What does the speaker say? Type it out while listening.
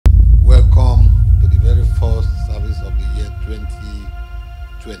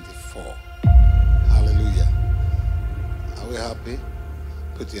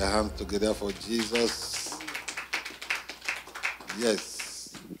Put your hands together for Jesus.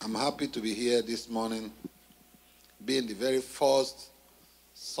 Yes, I'm happy to be here this morning, being the very first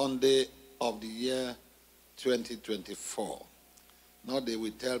Sunday of the year 2024. Now they will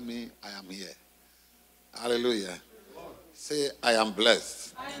tell me I am here. Hallelujah. Say, I am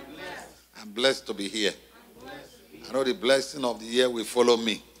blessed. I am blessed. I'm blessed to be here. I know the blessing of the year will follow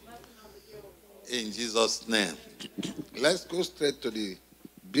me. In Jesus' name. Let's go straight to the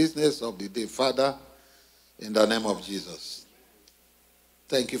business of the day. Father, in the name of Jesus,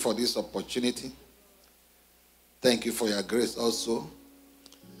 thank you for this opportunity. Thank you for your grace also.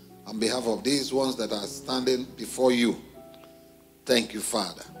 On behalf of these ones that are standing before you, thank you,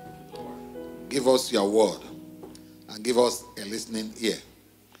 Father. Give us your word and give us a listening ear.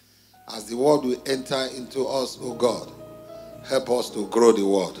 As the word will enter into us, O God, help us to grow the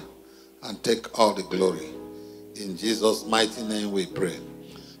word and take all the glory. In Jesus' mighty name we pray.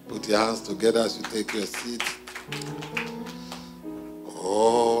 Put your hands together as you take your seat.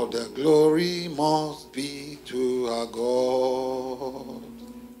 All the glory must be to our God,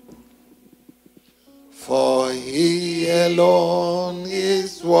 for he alone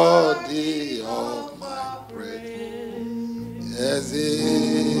is worthy of my praise. As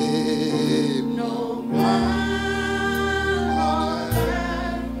if no man on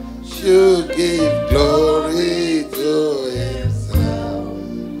earth should give glory to himself.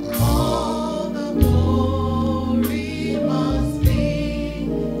 All the glory must be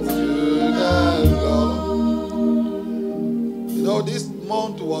to the Lord. You know, this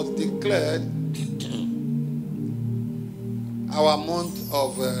month was declared our month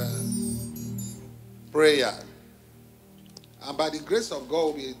of prayer. And by the grace of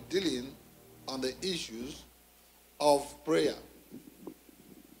God, we'll be dealing on the issues of prayer.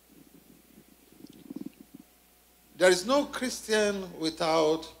 There is no Christian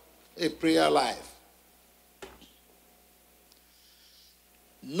without a prayer life.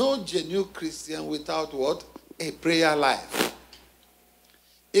 No genuine Christian without what? A prayer life.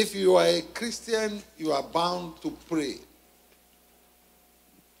 If you are a Christian, you are bound to pray.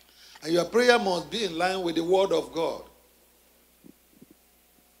 And your prayer must be in line with the word of God.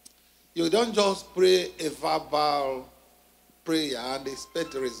 You don't just pray a verbal prayer and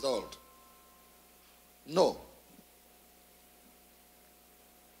expect a result. No.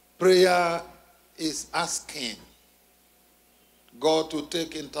 Prayer is asking God to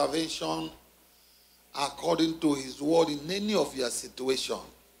take intervention according to his word in any of your situation.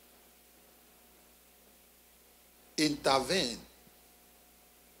 Intervene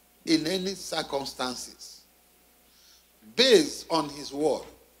in any circumstances based on his word.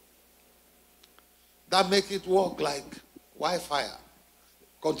 That make it work like wildfire.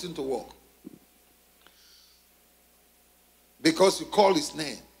 Continue to work. Because you call his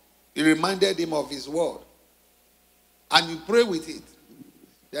name. You reminded him of his word. And you pray with it.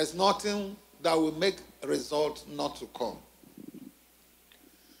 There's nothing that will make a result not to come.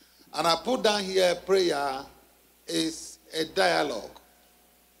 And I put down here, prayer is a dialogue.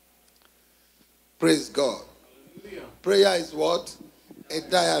 Praise God. Hallelujah. Prayer is what? A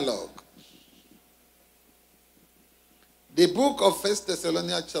dialogue. The book of 1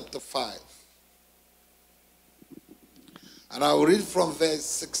 Thessalonians chapter 5. And I will read from verse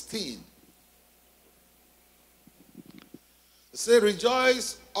 16. It says,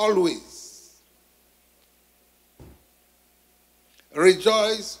 rejoice always.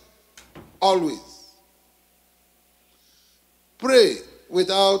 Rejoice always. Pray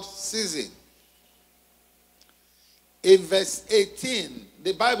without ceasing. In verse 18,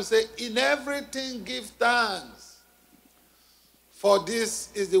 the Bible says, in everything give thanks, for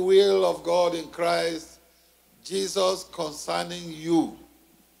this is the will of God in Christ Jesus concerning you.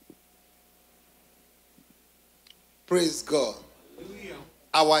 Praise God. Hallelujah.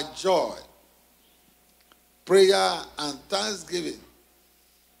 Our joy, prayer, and thanksgiving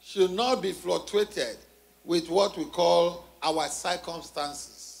should not be fluctuated with what we call our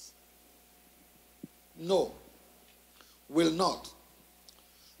circumstances. No, will not.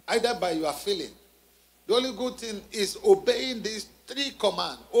 Either by your feeling. The only good thing is obeying these three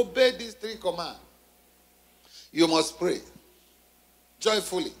commands. Obey these three commands. You must pray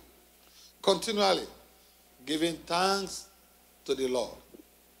joyfully, continually, giving thanks to the Lord.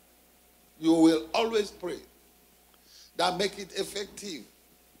 You will always pray. That make it effective.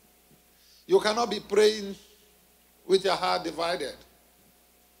 You cannot be praying with your heart divided.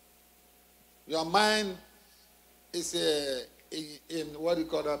 Your mind is in what do you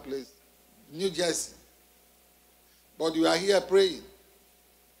call that place? New Jersey. But you are here praying.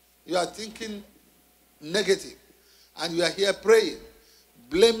 You are thinking negative. And you are here praying.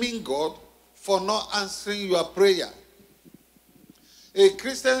 blaming God for not answering your prayer. A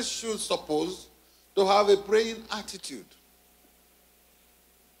Christian should suppose to have a praying attitude.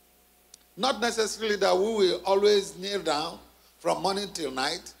 Not necessarily that we will always kneel down from morning till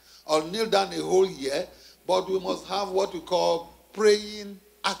night or kneel down a whole year, but we must have what we call praying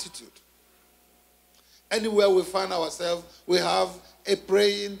attitude. Anywhere we find ourselves, we have a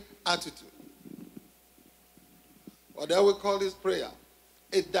praying attitude. What do we call this prayer?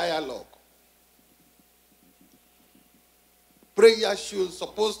 A dialogue. Prayer should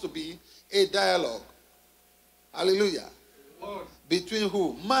supposed to be a dialogue. Hallelujah. Lord. Between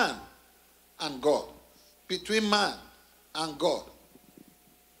who? Man and God. Between man and God.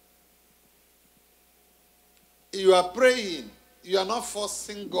 You are praying. You are not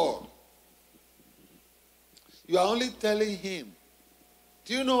forcing God. You are only telling him.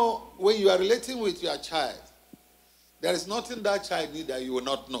 Do you know when you are relating with your child, there is nothing that child needs that you will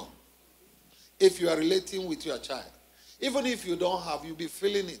not know. If you are relating with your child. Even if you don't have, you'll be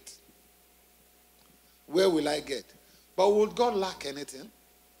feeling it. Where will I get? But will God lack anything?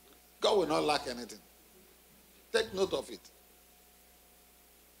 God will not lack anything. Take note of it.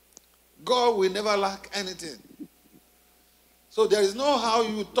 God will never lack anything. So there is no how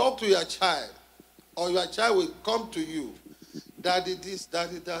you talk to your child, or your child will come to you, daddy this,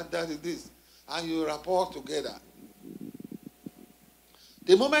 daddy that, daddy this, and you rapport together.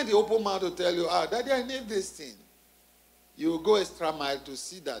 The moment he open mouth to tell you, daddy, I need this thing, you will go extra mile to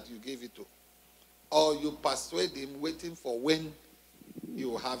see that you gave it to. Or you persuade him waiting for when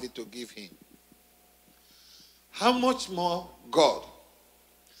you have it to give him. How much more God?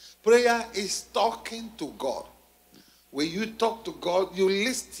 Prayer is talking to God. When you talk to God, you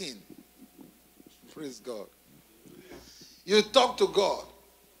listen. Praise God. You talk to God.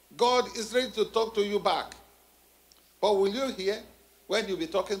 God is ready to talk to you back. But will you hear when you'll be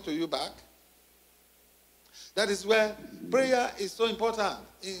talking to you back? That is where prayer is so important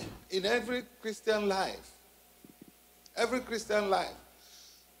in every Christian life. Every Christian life.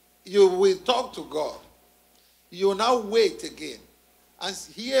 You will talk to God. You will now wait again and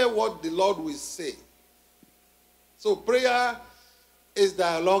hear what the Lord will say. So prayer is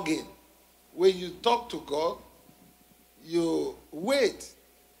dialoguing. When you talk to God, you wait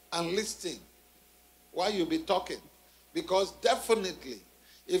and listen while you be talking. Because definitely,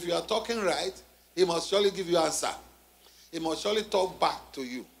 if you are talking right, he must surely give you answer. He must surely talk back to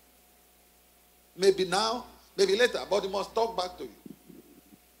you. Maybe now, maybe later, but he must talk back to you.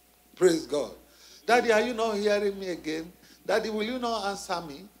 Praise God. Daddy, are you not hearing me again? Daddy, will you not answer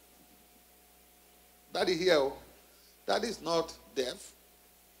me? Daddy, hear. Daddy is not deaf.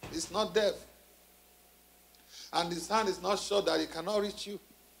 He's not deaf. And his hand is not short that he cannot reach you.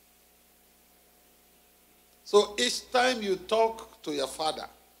 So each time you talk to your father,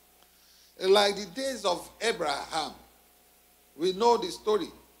 like the days of Abraham, we know the story.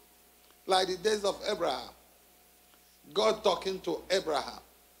 Like the days of Abraham, God talking to Abraham.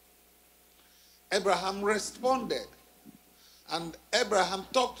 Abraham responded. And Abraham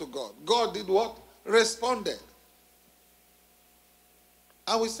talked to God. God did what? Responded.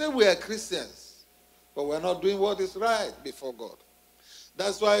 And we say we are Christians, but we're not doing what is right before God.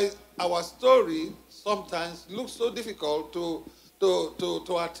 That's why our story sometimes looks so difficult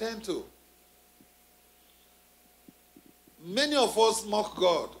to attend to. Many of us mock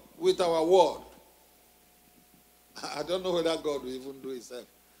God with our word. I don't know whether God will even do himself.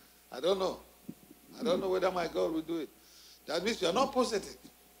 I don't know. I don't know whether my God will do it. That means you are not positive.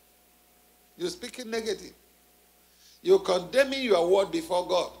 You're speaking negative. You're condemning your word before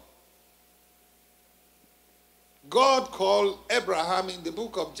God. God called Abraham in the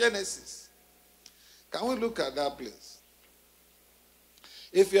book of Genesis. Can we look at that place?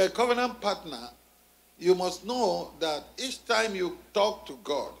 If you're a covenant partner, you must know that each time you talk to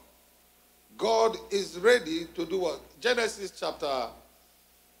God, God is ready to do what? Genesis chapter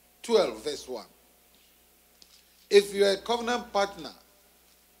 12, verse 1. If you're a covenant partner,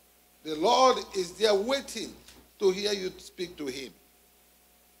 the Lord is there waiting to hear you speak to him.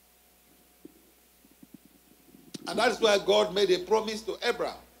 And that is why God made a promise to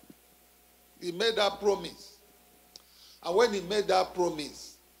Abraham. He made that promise. And when he made that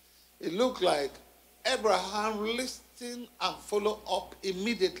promise, it looked like Abraham listened and followed up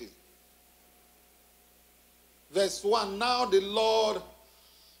immediately. Verse 1, now the Lord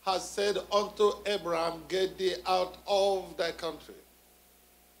has said unto Abraham, get thee out of thy country.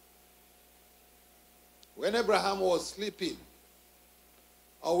 When Abraham was sleeping,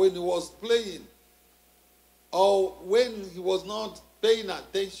 or when he was playing, or when he was not paying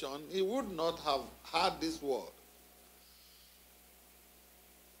attention, he would not have heard this word.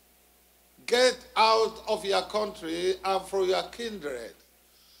 Get out of your country and from your kindred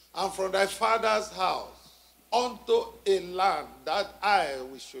and from thy father's house unto a land that I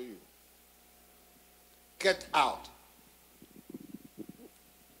will show you. Get out.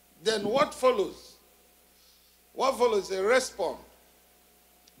 Then what follows? What follows? A response.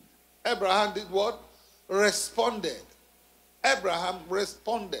 Abraham did what? Responded. Abraham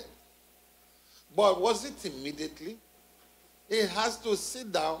responded. But was it immediately? He has to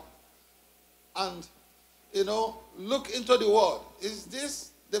sit down and, look into the word. Is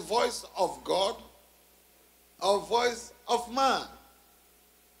this the voice of God or voice of man?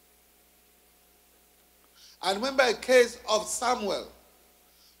 I remember a case of Samuel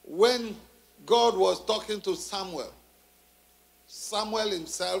when God was talking to Samuel. Samuel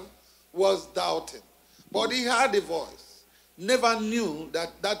himself was doubting, but he heard a voice. Never knew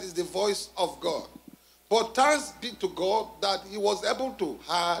that that is the voice of God. But thanks be to God that he was able to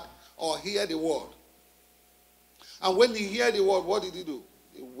hear the word. And when he heard the word, what did he do?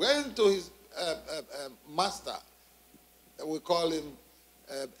 He went to his master. We call him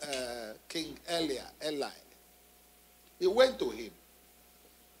King Eli. He went to him.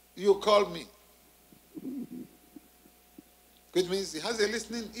 You call me. Which means he has a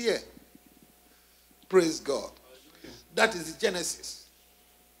listening ear. Praise God. That is the Genesis.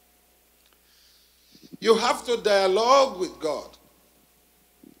 You have to dialogue with God.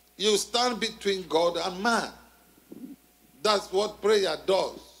 You stand between God and man. That's what prayer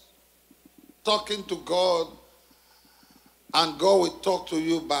does. Talking to God, and God will talk to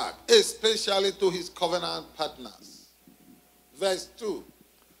you back, especially to his covenant partners. Verse 2.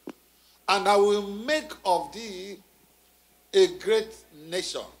 And I will make of thee a great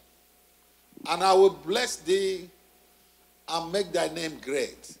nation, and I will bless thee and make thy name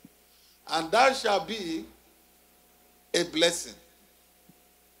great, and thou shalt be a blessing.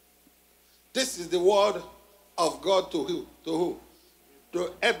 This is the word of God to who? To who?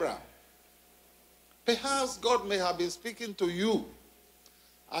 To Abraham. Perhaps God may have been speaking to you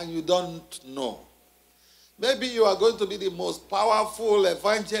and you don't know. Maybe you are going to be the most powerful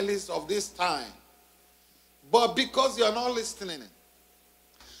evangelist of this time, but because you are not listening,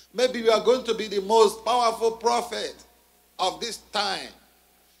 maybe you are going to be the most powerful prophet of this time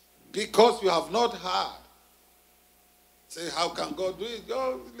because you have not heard. Say, how can God do it?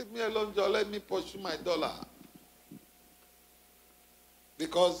 God, leave me alone, John. Let me pursue my dollar.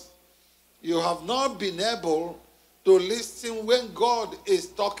 Because you have not been able to listen when God is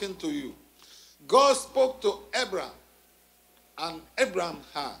talking to you. God spoke to Abraham, and Abraham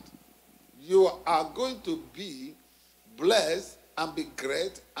heard. You are going to be blessed and be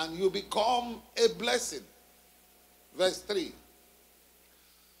great, and you become a blessing. Verse 3.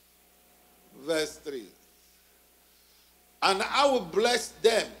 Verse 3. And I will bless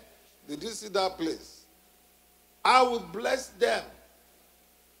them. Did you see that place? I will bless them.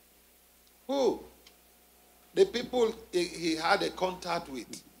 Who? The people he had a contact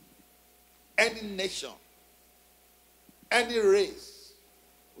with. Any nation. Any race.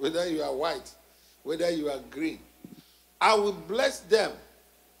 Whether you are white. Whether you are green. I will bless them.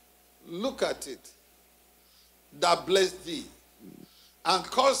 Look at it. That bless thee. And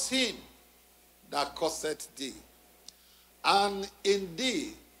curse him that curseth thee. And in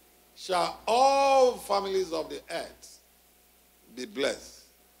thee shall all families of the earth be blessed.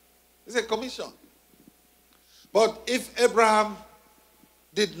 It's a commission. But if Abraham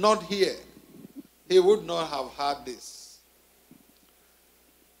did not hear, he would not have heard this.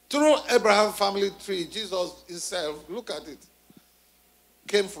 Through Abraham's family tree, Jesus himself, look at it,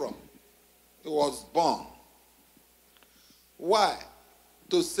 came from. He was born. Why?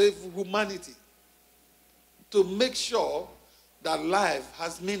 To save humanity. To make sure that life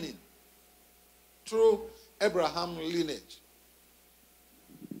has meaning through Abraham's lineage.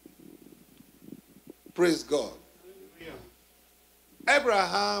 Praise God.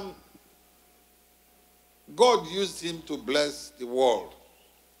 Abraham, God used him to bless the world.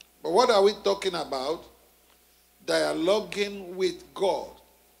 But what are we talking about? Dialoguing with God.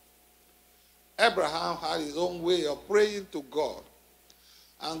 Abraham had his own way of praying to God.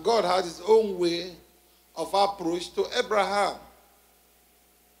 And God had his own way of approach to Abraham.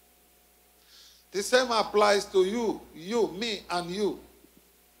 The same applies to you, me, and you.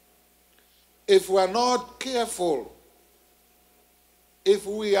 If we are not careful,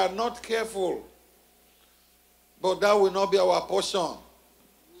 but that will not be our portion,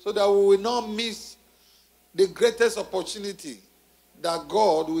 so that we will not miss the greatest opportunity that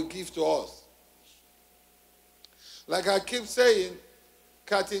God will give to us. Like I keep saying,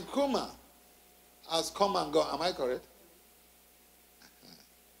 Captain Kuma has come and gone. Am I correct?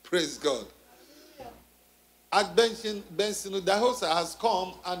 Praise God. At Bensinu, the host has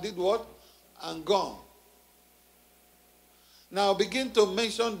come and did what? And gone. Now begin to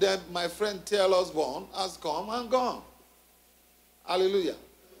mention them. My friend Taylor Osborne has come and gone. Hallelujah.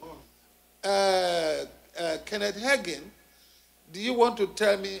 Kenneth Hagin, do you want to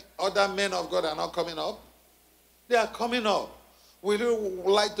tell me other men of God are not coming up? They are coming up. Will you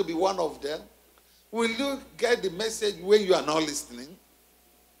like to be one of them? Will you get the message when you are not listening?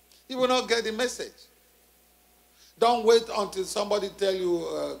 You will not get the message. Don't wait until somebody tell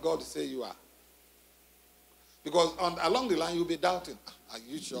you God say you are. Because along the line you'll be doubting. Are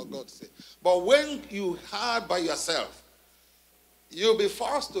you sure God say? But when you heard by yourself, you'll be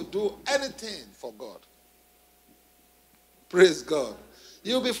forced to do anything for God. Praise God.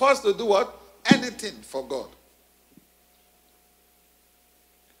 You'll be forced to do what? Anything for God.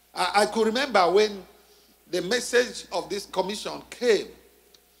 I could remember when the message of this commission came.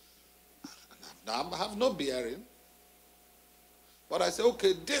 I have no bearing. But I said,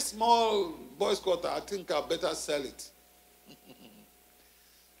 okay, this small boys' quarter, I think I better sell it.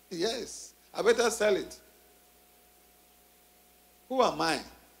 Yes, I better sell it. Who am I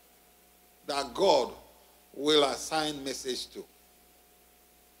that God will assign message to?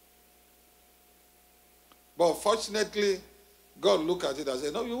 But fortunately, God looked at it and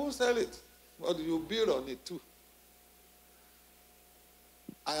said, no, you won't sell it. But you build on it too.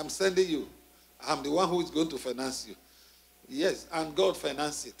 I am sending you. I'm the one who is going to finance you. Yes, and God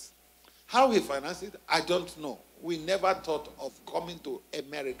financed it. How he financed it, I don't know. We never thought of coming to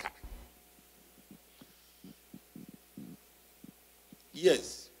America.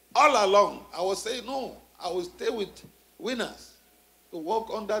 Yes. All along, I was saying, no, I will stay with winners. To walk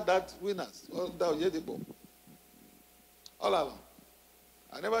under that winners, under Oyedibo. All along.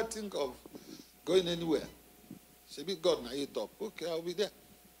 I never think of going anywhere. Shebi God na you talk. Okay, I'll be there.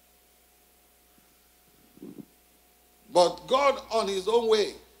 But God on his own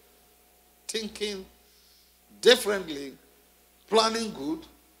way, thinking differently, planning good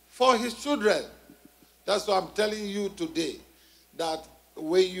for his children. That's what I'm telling you today. That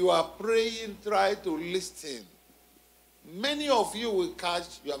when you are praying, try to listen. Many of you will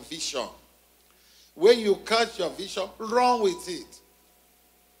catch your vision. When you catch your vision, run with it.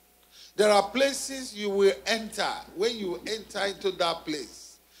 There are places you will enter. When you enter into that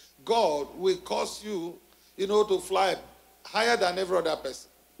place, God will cause you, to fly higher than every other person.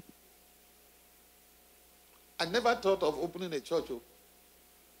 I never thought of opening a church.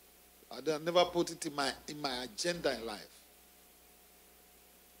 I never put it in my agenda in life.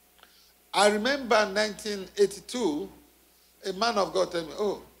 I remember 1982, a man of God told me,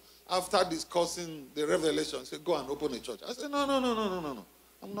 after discussing the revelation, he said, go and open a church. I said, no.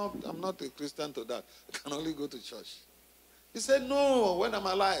 I'm not a Christian to that. I can only go to church. He said, no, when I'm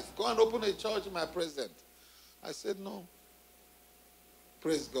alive, go and open a church in my present. I said, no.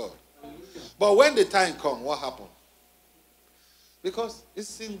 Praise God. But when the time comes, what happened? Because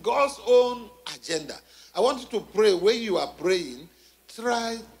it's in God's own agenda. I want you to pray. When you are praying,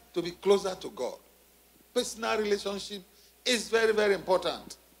 try to be closer to God. Personal relationship is very, very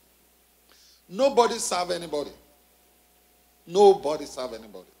important. Nobody serve anybody. Nobody serve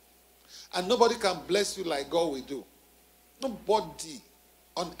anybody. And nobody can bless you like God will do. Nobody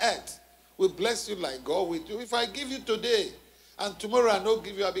on earth will bless you like God will do. If I give you today and tomorrow I don't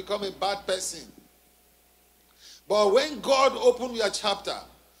give you, I become a bad person. But when God opens your chapter,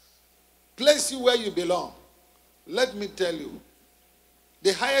 place you where you belong, let me tell you,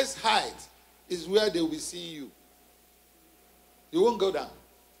 the highest height is where they will be seeing you. You won't go down.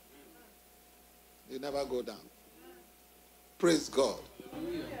 You never go down. Praise God.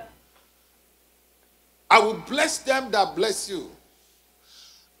 I will bless them that bless you.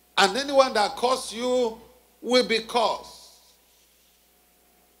 And anyone that curses you will be cursed.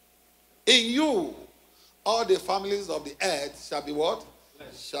 In you, all the families of the earth shall be what?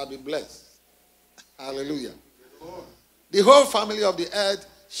 Blessed. Shall be blessed. Hallelujah. The whole family of the earth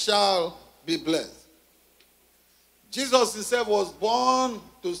shall be blessed. Jesus himself was born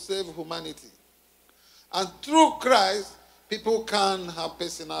to save humanity. And through Christ, people can have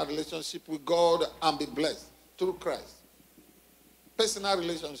personal relationship with God and be blessed. Through Christ. Personal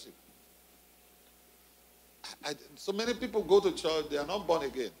relationship. So many people go to church, they are not born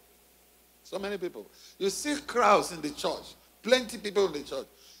again. So many people. You see crowds in the church. Plenty of people in the church.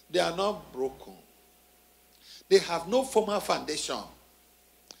 They are not broken. They have no formal foundation.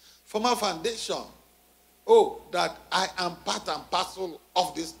 Formal foundation. Oh, that I am part and parcel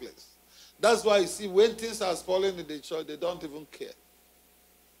of this place. That's why you see when things are spoiling in the church, they don't even care.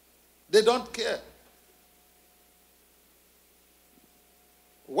 They don't care.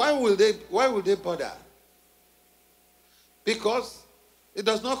 Why will they bother? Because it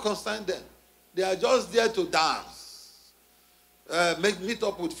does not concern them. They are just there to dance, meet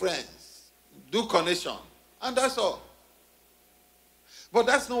up with friends, do connection, and that's all. But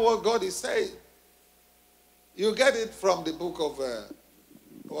that's not what God is saying. You get it from the book of,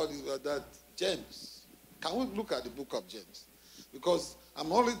 what is that? James. Can we look at the book of James? Because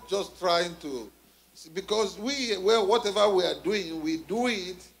I'm only just trying to, because whatever we are doing, we do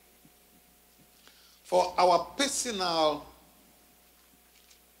it for our personal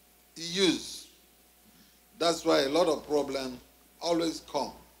use. That's why a lot of problems always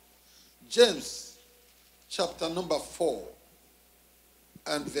come. James chapter number 4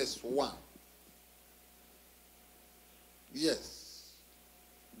 and verse 1. Yes.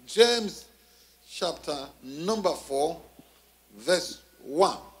 James chapter number 4 verse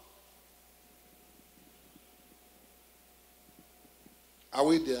 1. Are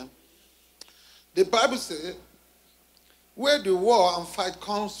we there? The Bible says, where the war and fight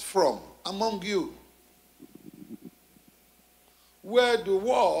comes from among you. Where the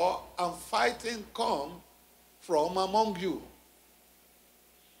war and fighting come from among you.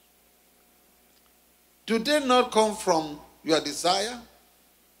 Do they not come from your desire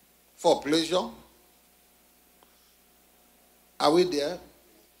for pleasure? Are we there?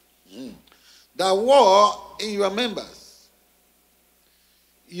 The war in your members.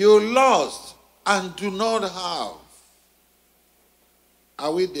 You lost and do not have.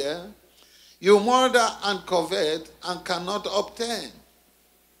 Are we there? You murder and covet and cannot obtain.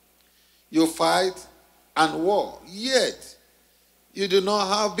 You fight and war, yet you do not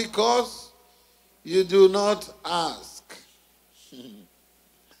have because you do not ask.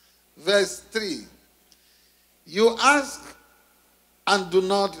 Verse 3. You ask and do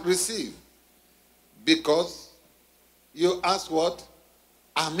not receive because you ask what?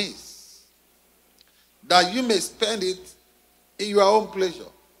 Amiss. That you may spend it in your own pleasure.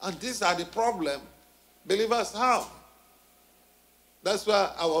 And these are the problems believers have. That's where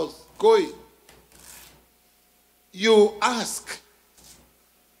I was going. You ask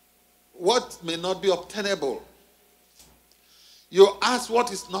what may not be obtainable. You ask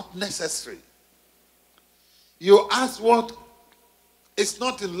what is not necessary. You ask what is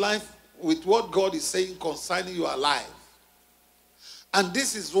not in line with what God is saying concerning your life. And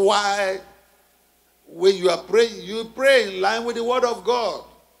this is why when you are praying, you pray in line with the word of God.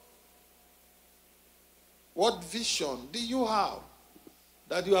 What vision do you have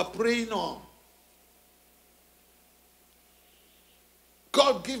that you are praying on?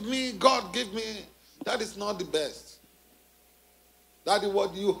 God give me, God give me. That is not the best. That is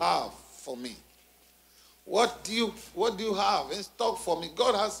what you have for me. What do you have in stock for me?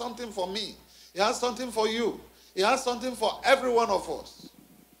 God has something for me. He has something for you. He has something for every one of us.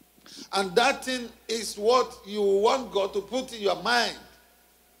 And that thing is what you want God to put in your mind.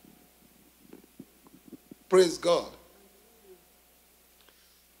 Praise God.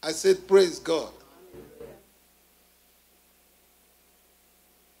 I said, praise God.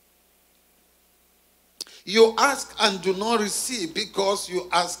 You ask and do not receive because you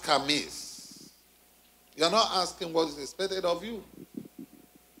ask amiss. You are not asking what is expected of you.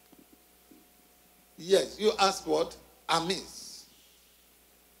 Yes, you ask what? Amiss.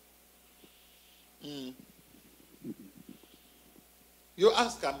 You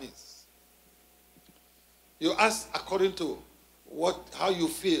ask amiss. You ask according to how you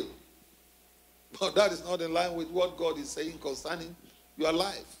feel. But that is not in line with what God is saying concerning your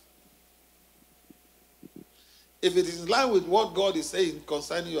life. If it is in line with what God is saying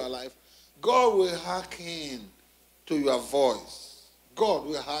concerning your life, God will hearken to your voice. God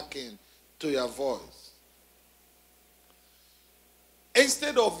will hearken to your voice.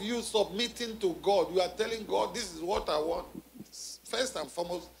 Instead of you submitting to God, you are telling God, this is what I want. First and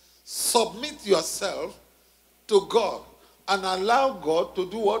foremost, submit yourself to God and allow God to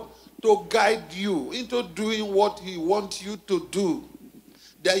do what? To guide you into doing what he wants you to do.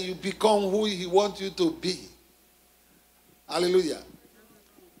 That you become who he wants you to be. Hallelujah.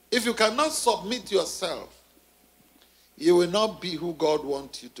 If you cannot submit yourself, you will not be who God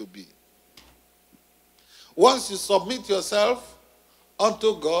wants you to be. Once you submit yourself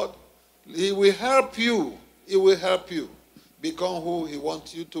unto God, he will help you. He will help you become who he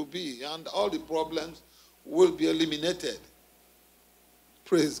wants you to be. And all the problems will be eliminated.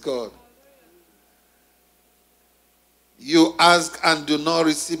 Praise God. You ask and do not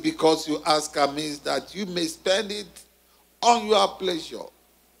receive because you ask amiss, that you may spend it on your pleasure.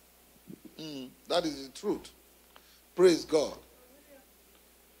 That is the truth. Praise God.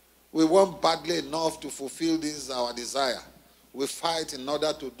 We want badly enough to fulfill this our desire. We fight in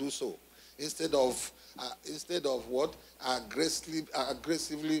order to do so. Instead of instead of what?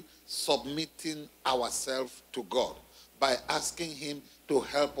 Aggressively submitting ourselves to God by asking him to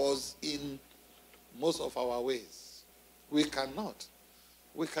help us in most of our ways. We cannot.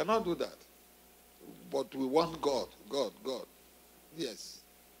 We cannot do that. But we want God. God. Yes.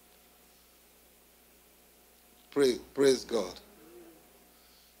 Praise God.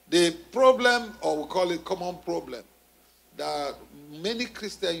 The problem, or we call it common problem, that many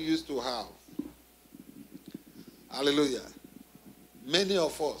Christians used to have. Hallelujah. Many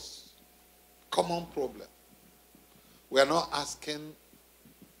of us, common problem. We are not asking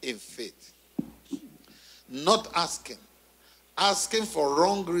in faith. Not asking. Asking for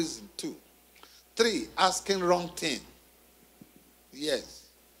wrong reason too. 3, asking wrong thing. Yes.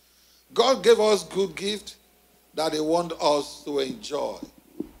 God gave us good gift that he wants us to enjoy.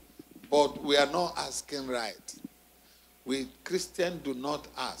 But we are not asking right. We Christians do not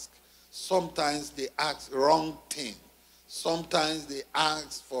ask. Sometimes they ask wrong thing. Sometimes they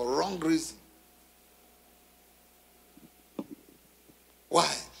ask for wrong reason.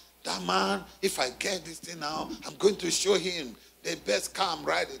 Why? That man, if I get this thing now, I'm going to show him the best car I'm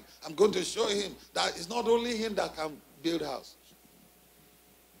riding. I'm going to show him that it's not only him that can build house.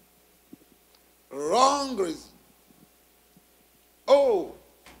 Wrong reason. Oh,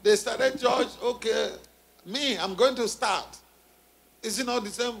 they started church. Okay, me, I'm going to start. Is it not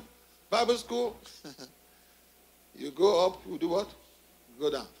the same Bible school? You go up, you do what? You go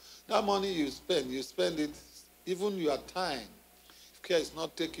down. That money you spend it, even your time. If care is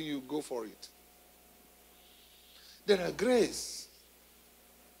not taking you, go for it. There are grace.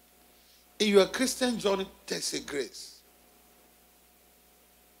 In your Christian journey, there's a grace.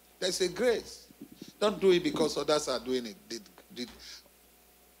 There's a grace. Don't do it because others are doing it.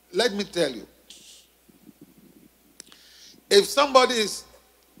 Let me tell you. If somebody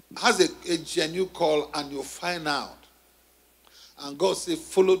has a genuine call and you find out, and God says,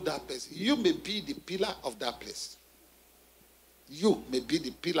 follow that person, you may be the pillar of that place. You may be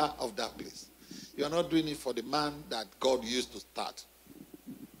the pillar of that place. You are not doing it for the man that God used to start.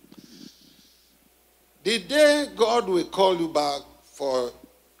 The day God will call you back for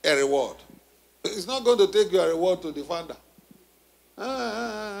a reward, it's not going to take your reward to the founder.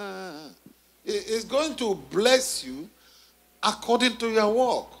 It's going to bless you according to your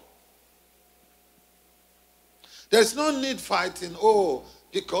work. There's no need fighting.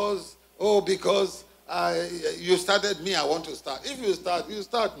 Because you started me, I want to start. If you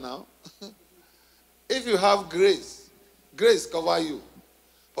start now. If you have grace cover you.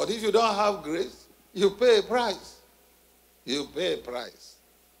 But if you don't have grace, you pay a price. You pay a price.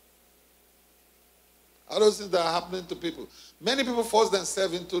 All those things that are happening to people. Many people force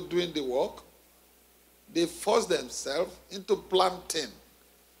themselves into doing the work. They force themselves into planting.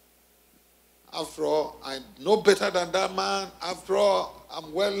 After all, I know better than that man. After all,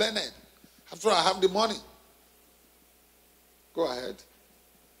 I'm well learned. After all, I have the money. Go ahead.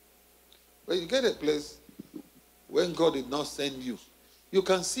 But you get a place when God did not send you. You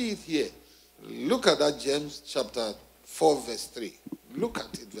can see it here. Look at that James chapter 4 verse 3. Look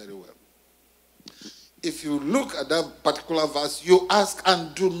at it very well. If you look at that particular verse, you ask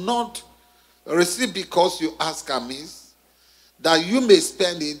and do not receive because you ask amiss, that you may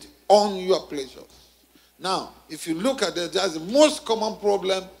spend it on your pleasures. Now, if you look at it, that's the most common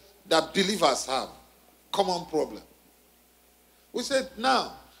problem that believers have. Common problem. We said,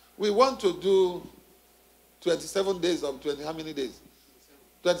 now, we want to do 27 days of 20, how many days?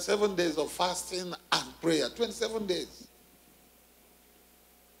 27 days of fasting and prayer. 27 days.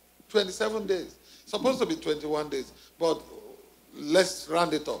 27 days. Supposed to be 21 days, but let's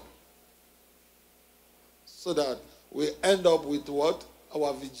round it up. So that we end up with what?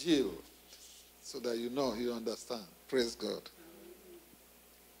 Our vigil. So that you understand. Praise God.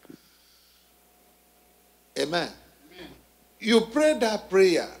 Amen. Amen. You pray that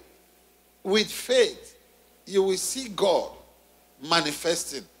prayer with faith, you will see God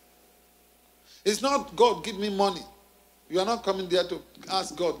manifesting. It's not God, give me money. You are not coming there to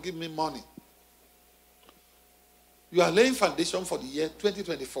ask God, give me money. You are laying foundation for the year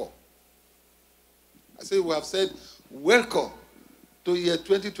 2024. I say we have said, welcome to year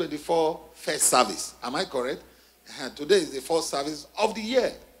 2024 first service. Am I correct? Today is the first service of the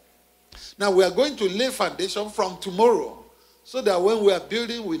year. Now we are going to lay foundation from tomorrow so that when we are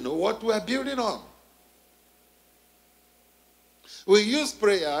building, we know what we are building on. We use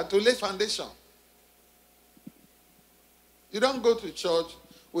prayer to lay foundation. You don't go to church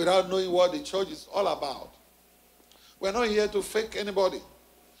without knowing what the church is all about. We're not here to fake anybody.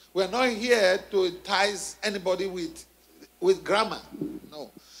 We're not here to entice anybody with grammar.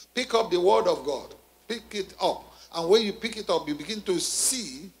 No. Pick up the word of God. pick it up. And when you pick it up, you begin to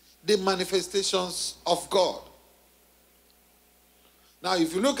see the manifestations of God. Now,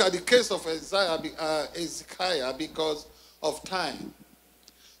 if you look at the case of Hezekiah, because of time,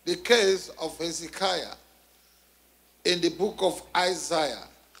 the case of Hezekiah in the book of Isaiah,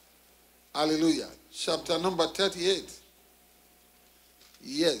 hallelujah, chapter number 38.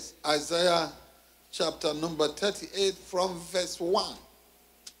 Yes, Isaiah chapter number 38 from verse 1.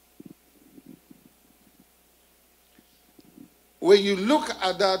 When you look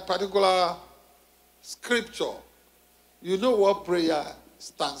at that particular scripture, you know what prayer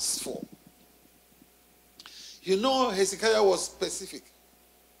stands for. You know Hezekiah was specific.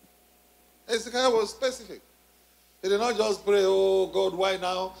 Hezekiah was specific. He did not just pray, oh God, why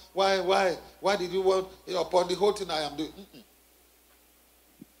now? Why did you want upon the whole thing I am doing?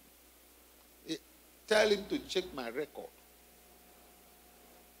 Tell him to check my record.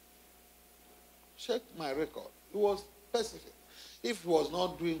 Check my record. He was specific. If he was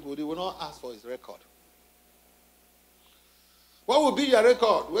not doing good, he would not ask for his record. What will be your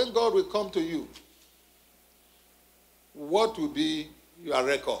record when God will come to you? What will be your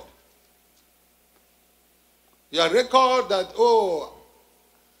record? Your record that,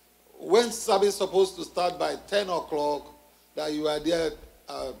 when service is supposed to start by 10 o'clock, that you are there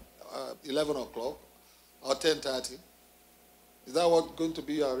 11 o'clock or 10:30. Is that what going to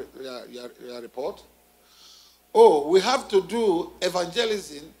be your report? Oh, we have to do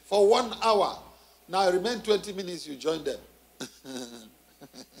evangelism for 1 hour. Now remain 20 minutes, you join them.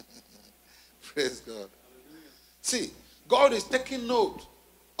 Praise God. See, God is taking note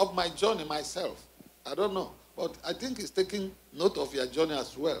of my journey myself. I don't know, but I think he's taking note of your journey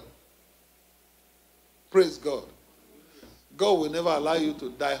as well. Praise God. God will never allow you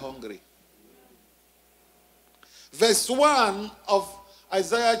to die hungry. Verse 1 of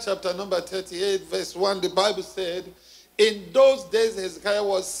Isaiah chapter number 38, verse 1, the Bible said, in those days Hezekiah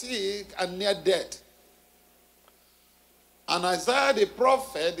was sick and near death. And Isaiah the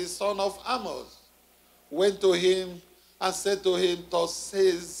prophet, the son of Amos, went to him and said to him, thus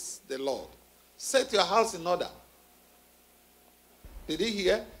says the Lord, set your house in order. Did he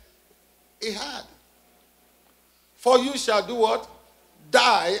hear? He had. For you shall do what?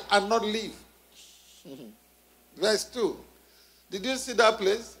 Die and not live. Verse 2. Did you see that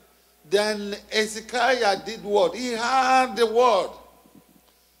place? Then Hezekiah did what? He heard the word.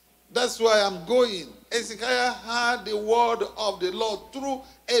 That's why I'm going. Hezekiah heard the word of the Lord through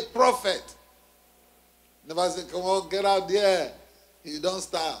a prophet. Never say, come on, get out there. You don't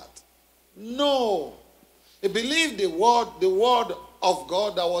start. No. He believed the word of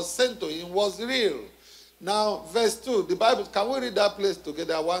God that was sent to him was real. Now, verse 2, the Bible, can we read that place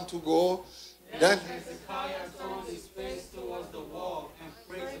together? I want to go. Then Hezekiah turned his face towards the wall and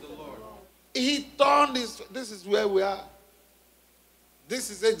prayed to the Lord. He turned his, this is where we are. This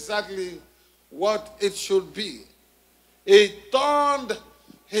is exactly what it should be. He turned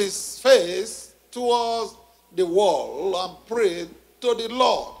his face towards the wall and prayed to the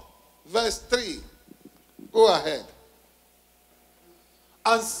Lord. Verse 3. Go ahead.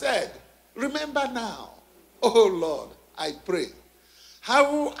 And said, remember now, O Lord, I pray,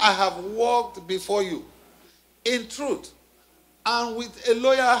 how I have walked before you in truth and with a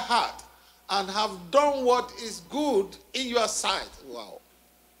loyal heart, and have done what is good in your sight. Wow.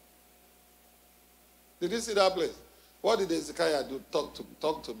 Did you see that place? What did Hezekiah do?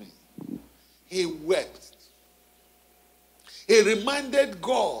 Talk to me. He wept. He reminded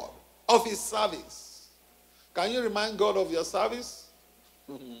God of his service. Can you remind God of your service?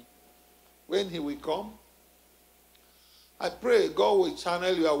 When he will come? I pray God will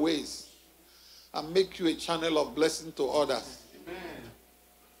channel your ways and make you a channel of blessing to others. Amen.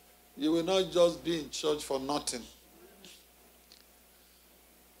 You will not just be in church for nothing.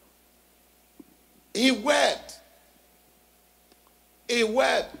 He wept. He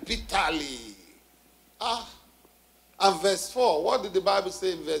wept bitterly. And verse 4, what did the Bible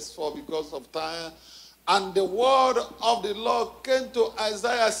say in verse 4? Because of time. And the word of the Lord came to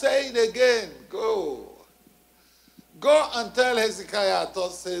Isaiah, saying again, go and tell Hezekiah,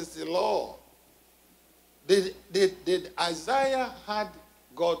 thus says the Lord. Did Isaiah had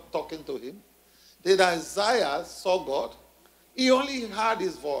God talking to him? Did Isaiah saw God? He only heard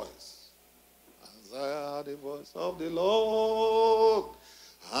his voice. Isaiah heard the voice of the Lord.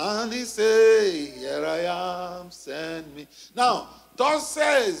 And he said, here I am, send me. Now, thus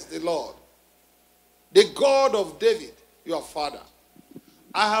says the Lord, the God of David, your father.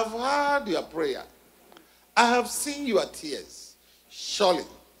 I have heard your prayer. I have seen your tears. Surely.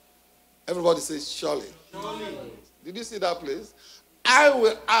 Everybody says surely. Surely. Did you see that place? I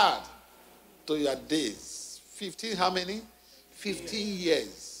will add to your days. 15 how many? 15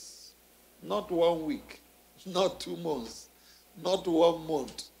 years. Not 1 week. Not 2 months. Not 1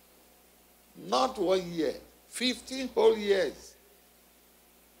 month. Not 1 year. 15 whole years.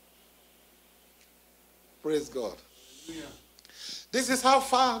 Praise God. Hallelujah. This is how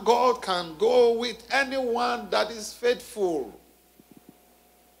far God can go with anyone that is faithful.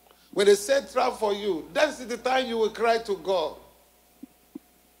 When they set trap for you, that's the time you will cry to God.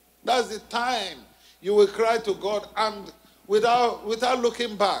 That's the time you will cry to God, and without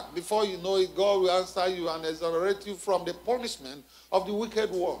looking back, before you know it, God will answer you and exonerate you from the punishment of the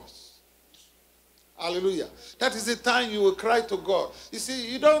wicked ones. Hallelujah. That is the time you will cry to God. You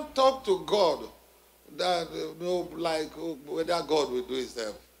see, you don't talk to God that whether God will do his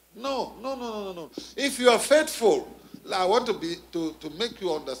help. No. If you are faithful, I want to make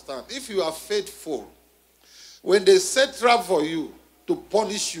you understand. If you are faithful, when they set trap for you to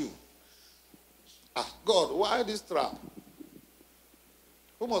punish you, God, why this trap?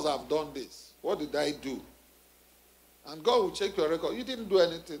 Who must have done this? What did I do? And God will check your record. You didn't do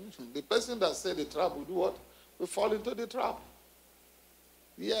anything. The person that said the trap will do what? Will fall into the trap.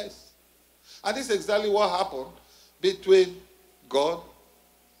 Yes. And this is exactly what happened between God,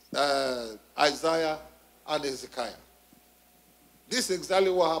 Isaiah, and Hezekiah. This is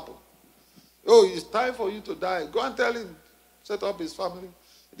exactly what happened. Oh, it's time for you to die. Go and tell him, set up his family.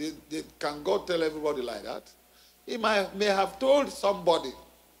 Can God tell everybody like that? He may have told somebody,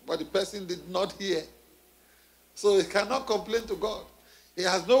 but the person did not hear. So he cannot complain to God. He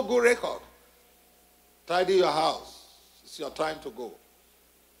has no good record. Tidy your house. It's your time to go.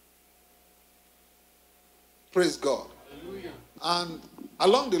 Praise God. Hallelujah. And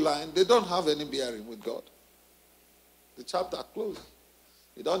along the line, they don't have any bearing with God. The chapter closed.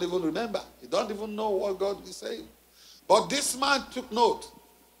 You don't even remember. You don't even know what God is saying. But this man took note.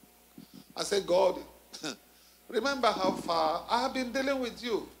 I said, God, remember how far I have been dealing with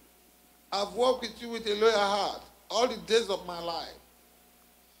you. I've walked with you with a loyal heart all the days of my life.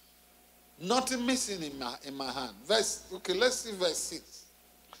 Nothing missing in my hand. Let's see verse 6.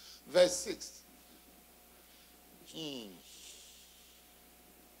 Verse 6.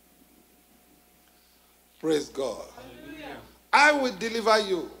 Praise God. Hallelujah. I will deliver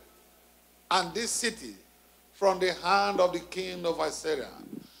you and this city from the hand of the king of Assyria.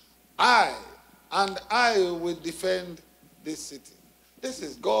 I will defend this city. This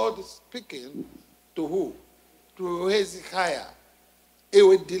is God speaking to who? To Hezekiah. He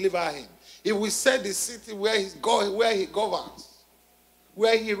will deliver him. He will set the city where he governs,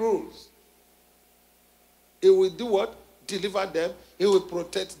 where he rules. He will do what? Deliver them. He will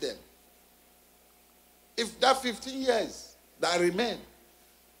protect them. If that 15 years that remain,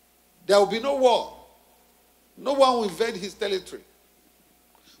 there will be no war. No one will invade his territory.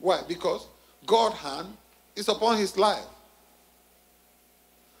 Why? Because God's hand is upon his life.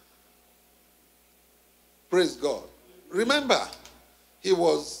 Praise God. Remember, he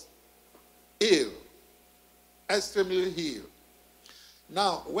was ill, extremely ill.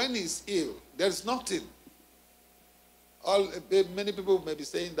 Now, when he's ill, there's nothing. Many people may be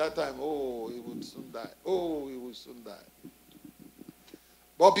saying that time, oh, he would soon die. Oh, he will soon die.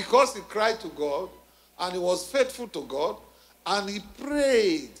 But because he cried to God, and he was faithful to God, and he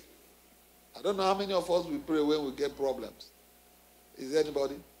prayed. I don't know how many of us we pray when we get problems. Is there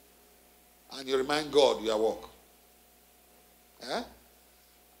anybody? And you remind God you are walk.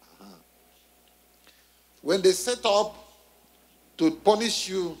 When they set up to punish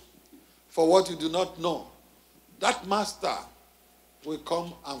you for what you do not know, that master will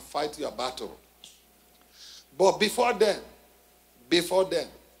come and fight your battle. But before then,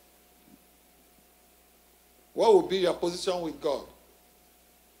 what will be your position with God?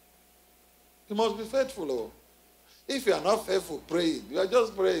 You must be faithful. Oh. If you are not faithful praying, you are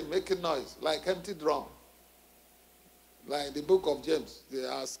just praying, making noise, like empty drum. Like the book of James, they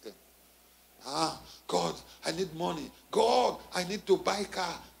ask, God, I need money. God, I need to buy a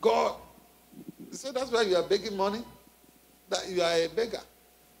car. God. So that's why you are begging money? That you are a beggar.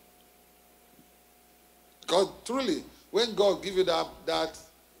 God, truly, when God gives you that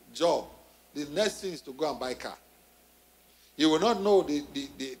job, the next thing is to go and buy a car. You will not know the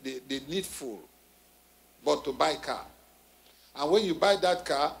needful, but to buy a car. And when you buy that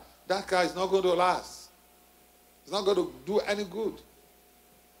car is not going to last. It's not going to do any good.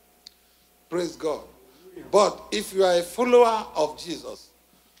 Praise God. But if you are a follower of Jesus,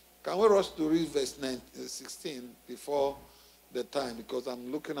 can we rush to read verse 16 before the time? Because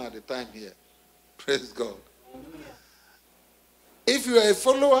I'm looking at the time here. Praise God. If you are a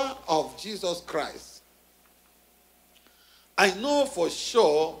follower of Jesus Christ, I know for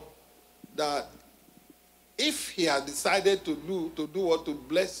sure that if he has decided to do what to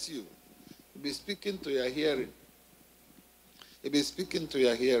bless you, he'll be speaking to your hearing. He'll be speaking to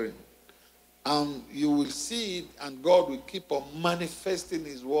your hearing. And you will see it, and God will keep on manifesting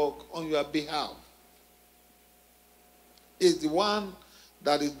his work on your behalf. He's the one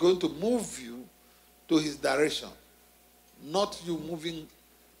that is going to move you to his direction, not you moving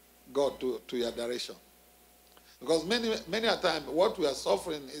God to your direction. Because many a time, what we are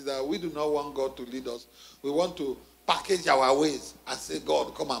suffering is that we do not want God to lead us. We want to package our ways and say,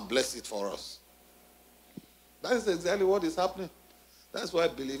 God, come and bless it for us. That is exactly what is happening. That's why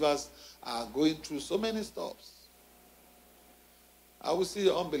believers are going through so many stops. I will see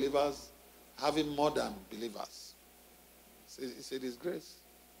unbelievers having more than believers. It's a disgrace.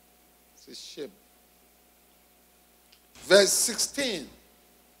 It's a shame. Verse 16.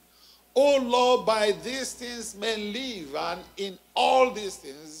 O Lord, by these things men live, and in all these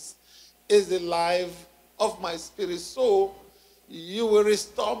things is the life of my spirit. So you will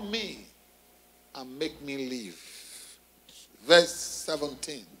restore me and make me live. Verse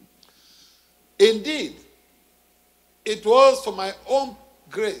 17. Indeed, it was for my own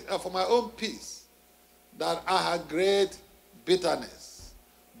grace, for my own peace, that I had great bitterness.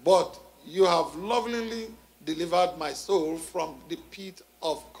 But you have lovingly delivered my soul from the pit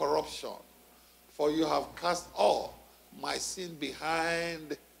of corruption. For you have cast all my sin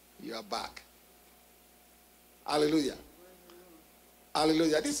behind your back. Hallelujah.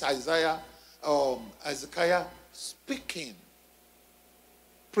 Hallelujah. This is Hezekiah speaking.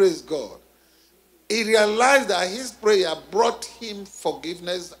 Praise God. He realized that his prayer brought him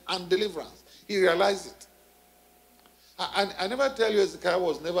forgiveness and deliverance. He realized it. I never tell you Hezekiah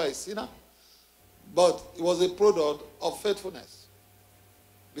was never a sinner, but he was a product of faithfulness.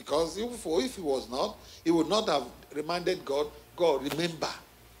 Because if he was not, he would not have reminded God, God, remember.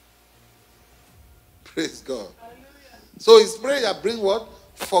 Praise God. Hallelujah. So his prayer brings what?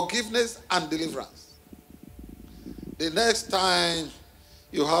 Forgiveness and deliverance. The next time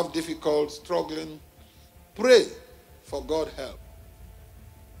you have difficult, struggling, pray for God help.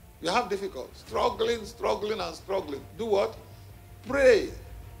 You have difficult, struggling. Do what? Pray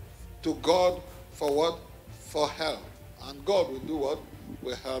to God for what? For help. And God will do what?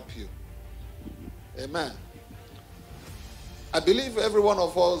 Will help you. Amen. I believe every one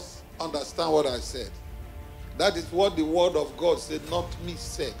of us understand what I said. That is what the word of God said, not me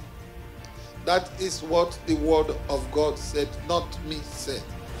said. That is what the word of God said, not me said.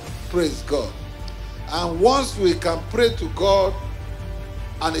 Praise God. And once we can pray to God,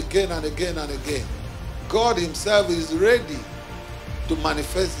 and again and again and again, God himself is ready to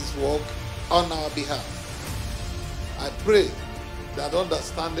manifest his work on our behalf. I pray that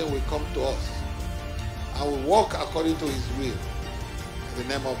understanding will come to us and will walk according to his will. In the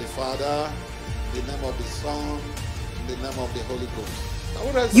name of the Father, in the name of the Son, in the name of the Holy Ghost.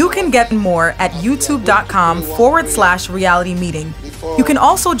 You can get more at youtube.com/reality meeting. You can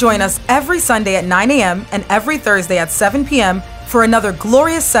also join us every Sunday at 9 a.m. and every Thursday at 7 p.m. for another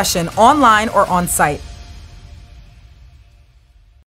glorious session online or on site.